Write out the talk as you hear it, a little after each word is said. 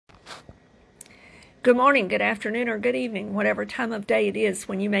Good morning, good afternoon, or good evening, whatever time of day it is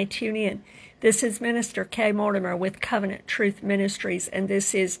when you may tune in. This is Minister Kay Mortimer with Covenant Truth Ministries, and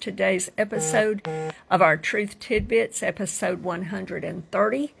this is today's episode of our Truth Tidbits, episode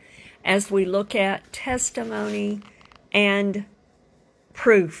 130, as we look at testimony and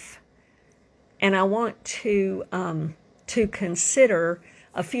proof. And I want to consider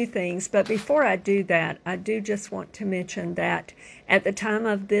a few things, but before I do that, I do just want to mention that at the time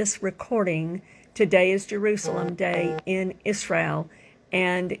of this recording, today is Jerusalem Day in Israel,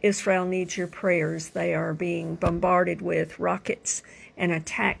 and Israel needs your prayers. They are being bombarded with rockets and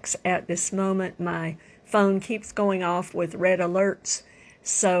attacks at this moment. My phone keeps going off with red alerts,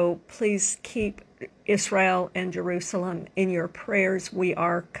 so please keep Israel and Jerusalem in your prayers. We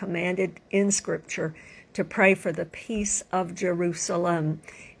are commanded in Scripture to pray for the peace of Jerusalem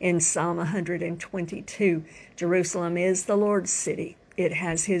in Psalm 122. Jerusalem is the Lord's city. It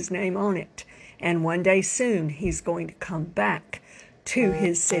has His name on it. And one day soon, He's going to come back to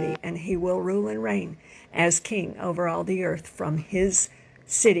His city, and He will rule and reign as King over all the earth from His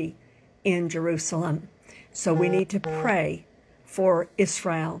city in Jerusalem. So we need to pray for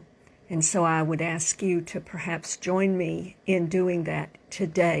Israel. And so I would ask you to perhaps join me in doing that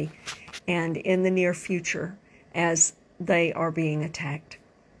today and in the near future as they are being attacked.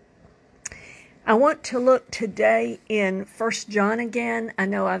 I want to look today in 1 John again. I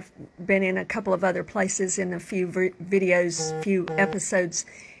know I've been in a couple of other places in a few videos, few episodes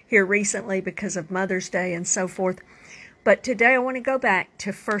here recently because of Mother's Day and so forth. But today I want to go back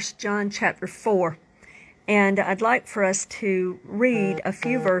to 1 John chapter 4. And I'd like for us to read a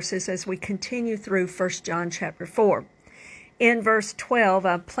few verses as we continue through 1 John chapter 4. In verse 12,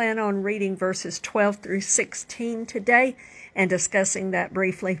 I plan on reading verses 12 through 16 today and discussing that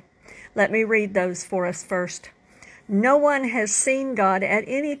briefly. Let me read those for us first. No one has seen God at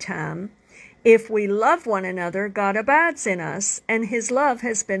any time. If we love one another, God abides in us, and His love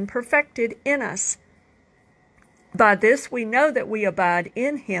has been perfected in us. By this we know that we abide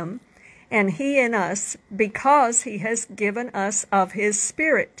in Him, and He in us, because He has given us of His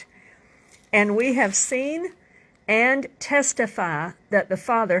Spirit. And we have seen and testify that the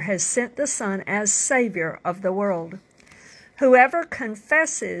Father has sent the Son as Savior of the world. Whoever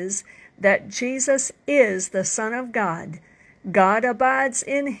confesses that Jesus is the Son of God, God abides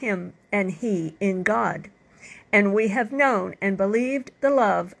in Him, and He in God. And we have known and believed the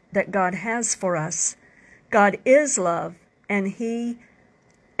love that God has for us. God is love, and He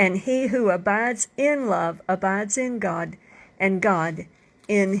who abides in love abides in God, and God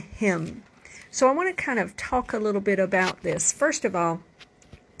in Him. So I want to kind of talk a little bit about this. First of all,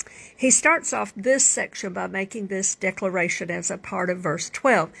 he starts off this section by making this declaration as a part of verse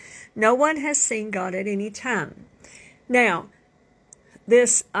 12. No one has seen God at any time. Now,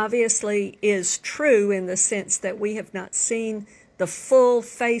 this obviously is true in the sense that we have not seen the full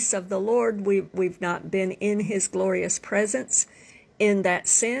face of the Lord. We've not been in His glorious presence in that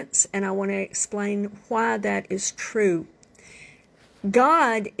sense, and I want to explain why that is true.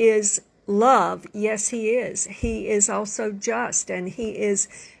 God is love. Yes, He is. He is also just, and He is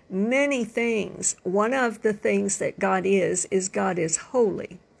many things. One of the things that God is God is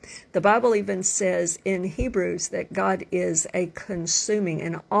holy. The Bible even says in Hebrews that God is a consuming,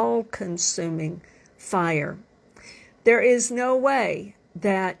 an all-consuming fire. There is no way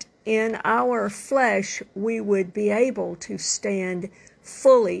that in our flesh we would be able to stand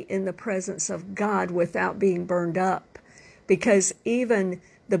fully in the presence of God without being burned up, because even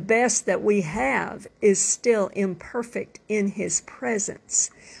the best that we have is still imperfect in His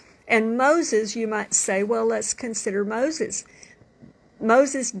presence. And Moses, you might say, well, let's consider Moses.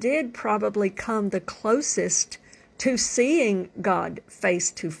 Moses did probably come the closest to seeing God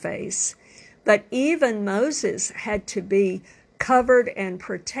face to face. But even Moses had to be covered and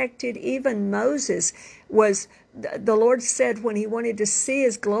protected. Even Moses was, the Lord said when He wanted to see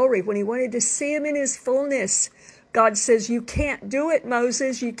His glory, when He wanted to see Him in His fullness, God says, you can't do it,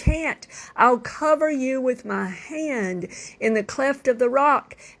 Moses, you can't. I'll cover you with my hand in the cleft of the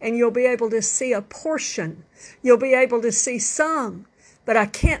rock, and you'll be able to see a portion. You'll be able to see some, but I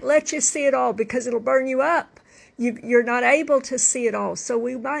can't let you see it all because it'll burn you up. You're not able to see it all. So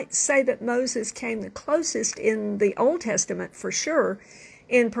we might say that Moses came the closest in the Old Testament for sure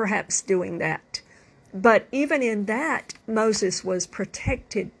in perhaps doing that. But even in that, Moses was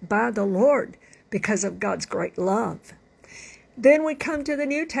protected by the Lord because of God's great love. Then we come to the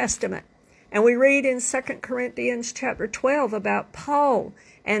New Testament. And we read in 2 Corinthians chapter 12 about Paul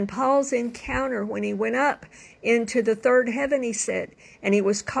and Paul's encounter when he went up into the third heaven, he said, and he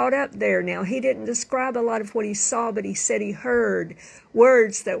was caught up there. Now, he didn't describe a lot of what he saw, but he said he heard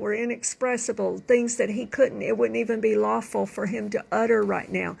words that were inexpressible, things that it wouldn't even be lawful for him to utter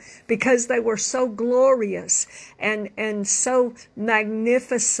right now, because they were so glorious and so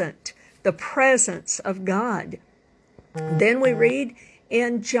magnificent, the presence of God. Then we read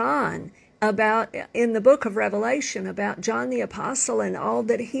in John, in the book of Revelation, about John the Apostle and all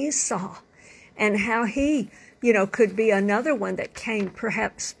that he saw, and how he, could be another one that came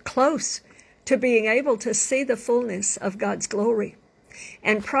perhaps close to being able to see the fullness of God's glory.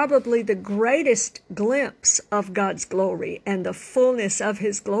 And probably the greatest glimpse of God's glory and the fullness of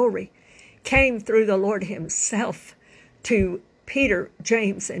his glory came through the Lord himself to Peter,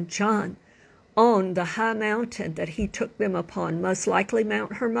 James, and John on the high mountain that he took them upon, most likely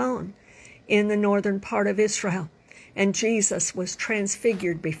Mount Hermon, in the northern part of Israel. And Jesus was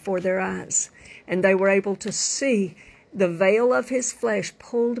transfigured before their eyes, and they were able to see the veil of his flesh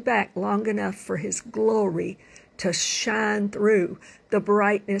pulled back long enough for his glory to shine through the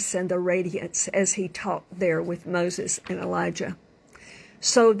brightness and the radiance as he talked there with Moses and Elijah.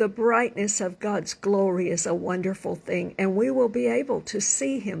 So the brightness of God's glory is a wonderful thing, and we will be able to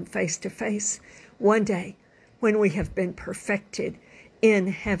see him face to face one day when we have been perfected in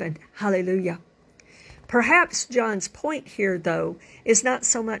heaven. Hallelujah. Perhaps John's point here, though, is not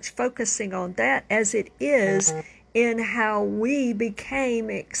so much focusing on that as it is in how we became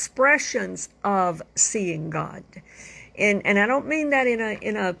expressions of seeing God. And I don't mean that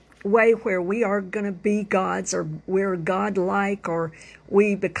in a way where we are going to be gods, or we're God-like, or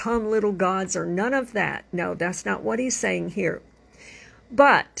we become little gods, or none of that. No, that's not what he's saying here.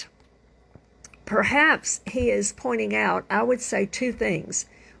 But perhaps he is pointing out, I would say, two things.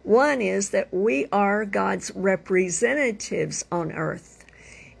 One is that we are God's representatives on earth.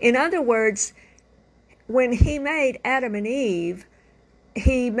 In other words, when he made Adam and Eve,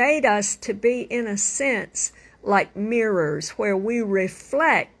 he made us to be, in a sense, like mirrors, where we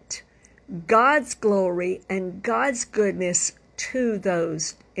reflect God's glory and God's goodness to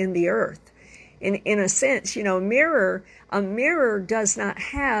those in the earth. In a sense, a mirror does not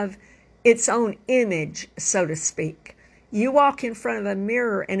have its own image, so to speak. You walk in front of a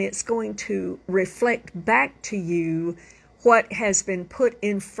mirror and it's going to reflect back to you what has been put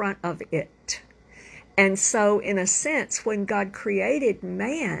in front of it. And so, in a sense, when God created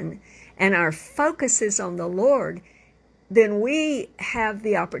man and our focus is on the Lord, then we have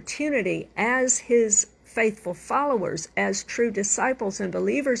the opportunity as his faithful followers, as true disciples and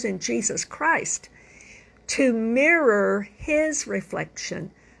believers in Jesus Christ, to mirror his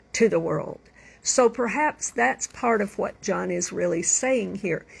reflection to the world. So perhaps that's part of what John is really saying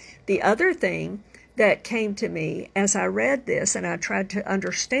here. The other thing that came to me as I read this and I tried to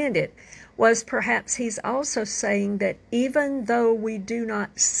understand it was perhaps he's also saying that even though we do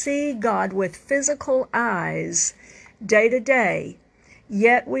not see God with physical eyes day to day,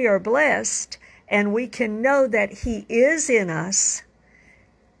 yet we are blessed and we can know that he is in us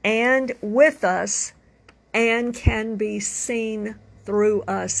and with us and can be seen through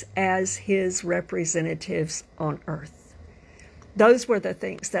us as his representatives on earth. Those were the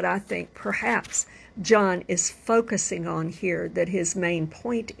things that I think perhaps John is focusing on here, that his main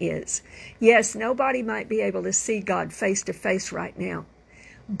point is. Yes, nobody might be able to see God face to face right now,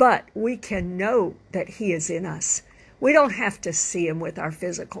 but we can know that he is in us. We don't have to see him with our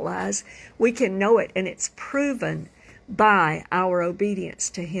physical eyes. We can know it, and it's proven by our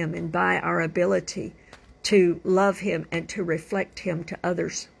obedience to him and by our ability to love him and to reflect him to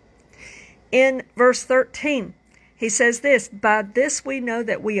others. In verse 13, he says this, "By this we know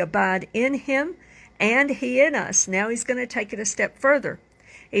that we abide in him and he in us." Now he's going to take it a step further.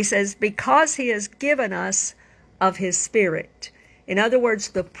 He says, because he has given us of his Spirit. In other words,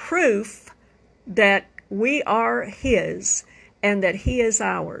 the proof that we are his and that he is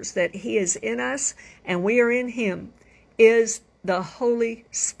ours, that he is in us and we are in him, is the Holy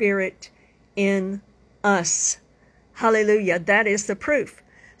Spirit in us. Hallelujah. That is the proof.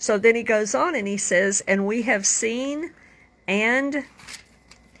 So then he goes on and he says, and we have seen and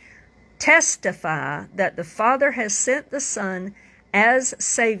testify that the Father has sent the Son as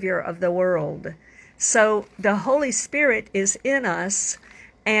Savior of the world. So the Holy Spirit is in us,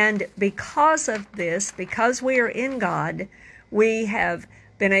 and because of this, because we are in God, we have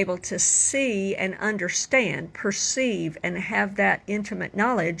been able to see and understand, perceive, and have that intimate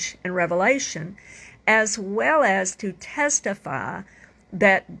knowledge and revelation, as well as to testify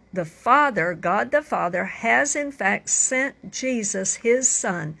that the Father, God the Father, has in fact sent Jesus, his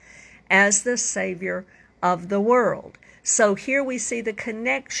Son, as the Savior of the world. So here we see the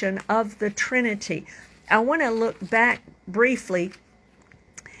connection of the Trinity. I want to look back briefly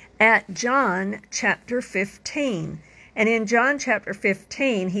at John chapter 15. And in John chapter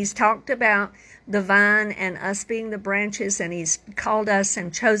 15, he's talked about the vine and us being the branches, and he's called us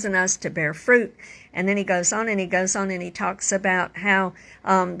and chosen us to bear fruit. And then he goes on and he goes on and he talks about how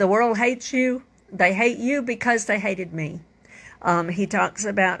the world hates you. They hate you because they hated me. He talks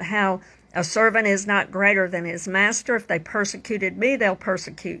about how a servant is not greater than his master. If they persecuted me, they'll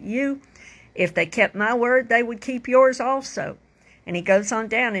persecute you. If they kept my word, they would keep yours also. And he goes on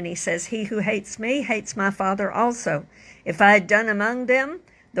down and he says, he who hates me hates my Father also. If I had done among them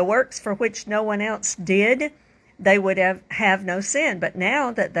the works for which no one else did, they would have no sin. But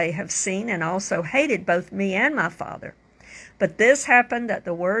now that they have seen and also hated both me and my Father. But this happened that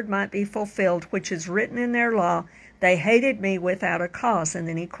the word might be fulfilled, which is written in their law, they hated me without a cause. And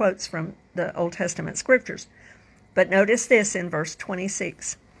then he quotes from the Old Testament scriptures. But notice this in verse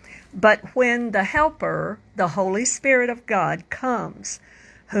 26. But when the Helper, the Holy Spirit of God, comes,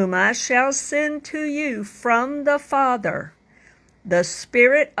 whom I shall send to you from the Father, the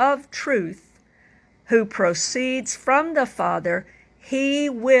Spirit of truth, who proceeds from the Father, he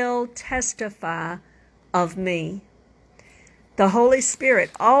will testify of me. The Holy Spirit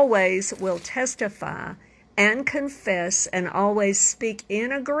always will testify and confess and always speak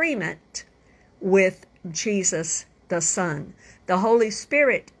in agreement with Jesus the Son. The Holy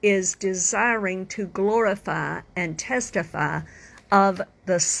Spirit is desiring to glorify and testify of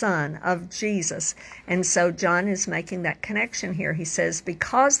the Son, of Jesus. And so John is making that connection here. He says,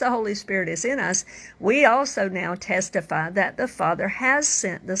 because the Holy Spirit is in us, we also now testify that the Father has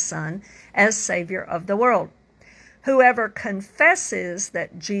sent the Son as Savior of the world. Whoever confesses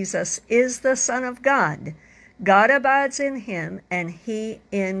that Jesus is the Son of God, God abides in him and he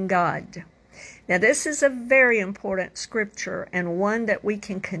in God. Now, this is a very important scripture and one that we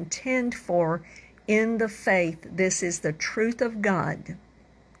can contend for in the faith. This is the truth of God.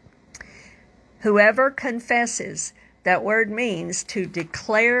 Whoever confesses, that word means to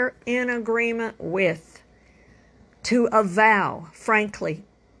declare in agreement with, to avow, frankly,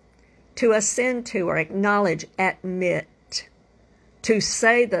 to assent to or acknowledge, admit, to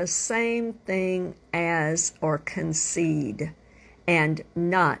say the same thing as or concede, and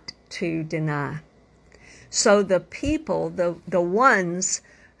not to deny. So the people, the ones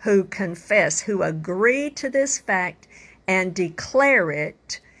who confess, who agree to this fact and declare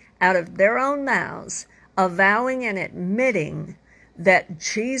it out of their own mouths, avowing and admitting that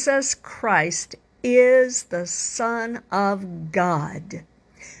Jesus Christ is the Son of God.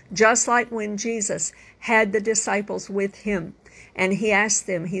 Just like when Jesus had the disciples with him, and he asked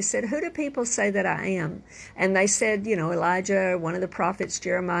them, he said, who do people say that I am? And they said, Elijah, one of the prophets,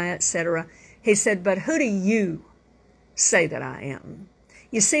 Jeremiah, etc. He said, but who do you say that I am?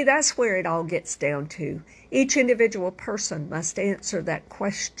 You see, that's where it all gets down to. Each individual person must answer that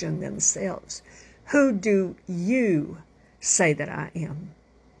question themselves. Who do you say that I am?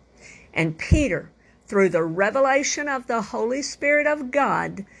 And Peter, through the revelation of the Holy Spirit of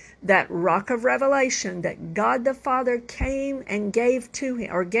God, that rock of revelation that God the Father came and gave to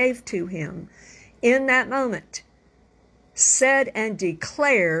him in that moment, said and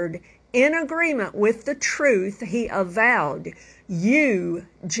declared in agreement with the truth, he avowed, you,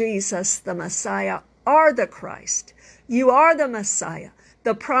 Jesus the Messiah, are the Christ. You are the Messiah,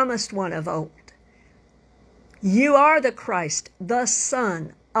 the promised one of old. You are the Christ, the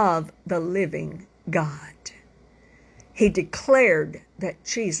Son of the living God. He declared that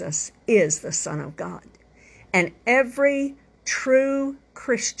Jesus is the Son of God. And every true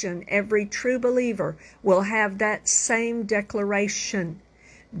Christian, every true believer will have that same declaration.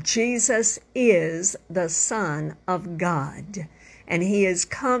 Jesus is the Son of God. And he has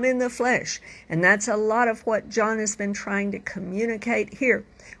come in the flesh. And that's a lot of what John has been trying to communicate here.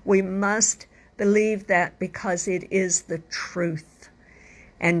 We must believe that because it is the truth.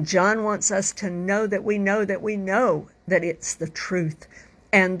 And John wants us to know that we know that we know that it's the truth.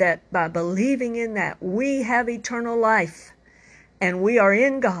 And that by believing in that, we have eternal life. And we are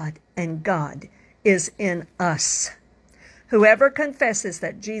in God, and God is in us. Whoever confesses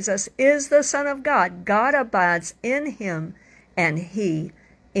that Jesus is the Son of God, God abides in him, and he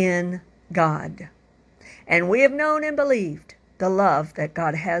in God. And we have known and believed the love that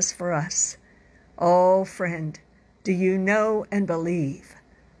God has for us. Oh, friend, do you know and believe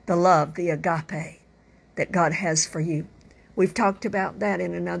the love, the agape, that God has for you? We've talked about that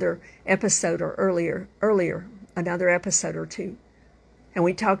in another episode or earlier, another episode or two. And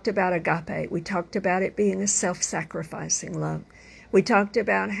we talked about agape. We talked about it being a self-sacrificing love. We talked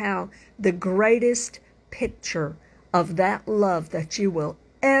about how the greatest picture of that love that you will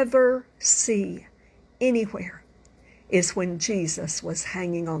ever see anywhere is when Jesus was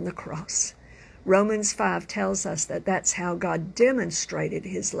hanging on the cross. Romans 5 tells us that that's how God demonstrated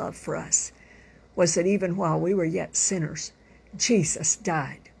his love for us, was that even while we were yet sinners, Jesus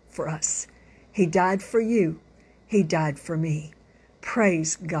died for us. He died for you. He died for me.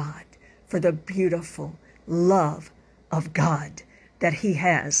 Praise God for the beautiful love of God that he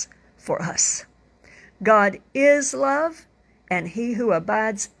has for us. God is love, and he who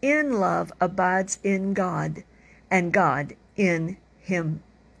abides in love abides in God, and God in him.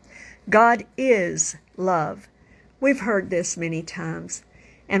 God is love. We've heard this many times.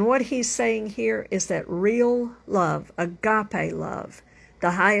 And what he's saying here is that real love, agape love,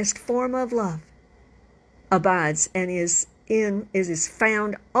 the highest form of love, abides and is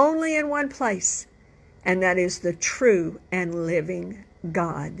found only in one place, and that is the true and living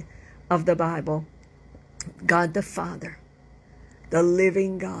God of the Bible. God the Father, the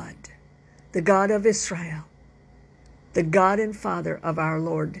living God, the God of Israel, the God and Father of our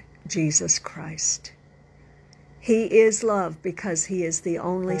Lord Jesus Christ. He is love because he is the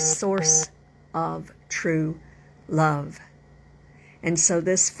only source of true love. And so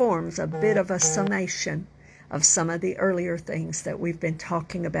this forms a bit of a summation of some of the earlier things that we've been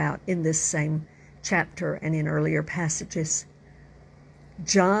talking about in this same chapter and in earlier passages.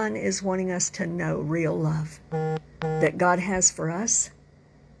 John is wanting us to know real love that God has for us,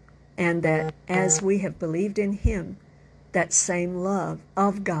 and that as we have believed in him, that same love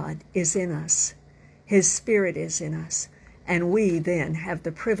of God is in us. His Spirit is in us, and we then have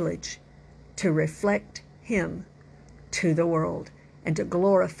the privilege to reflect him to the world and to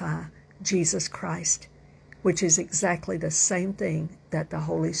glorify Jesus Christ, which is exactly the same thing that the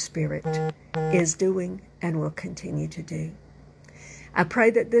Holy Spirit is doing and will continue to do. I pray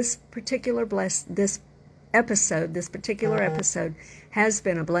that this particular episode has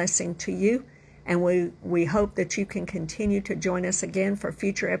been a blessing to you, and we hope that you can continue to join us again for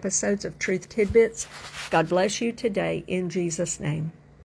future episodes of Truth Tidbits. God bless you today in Jesus' name.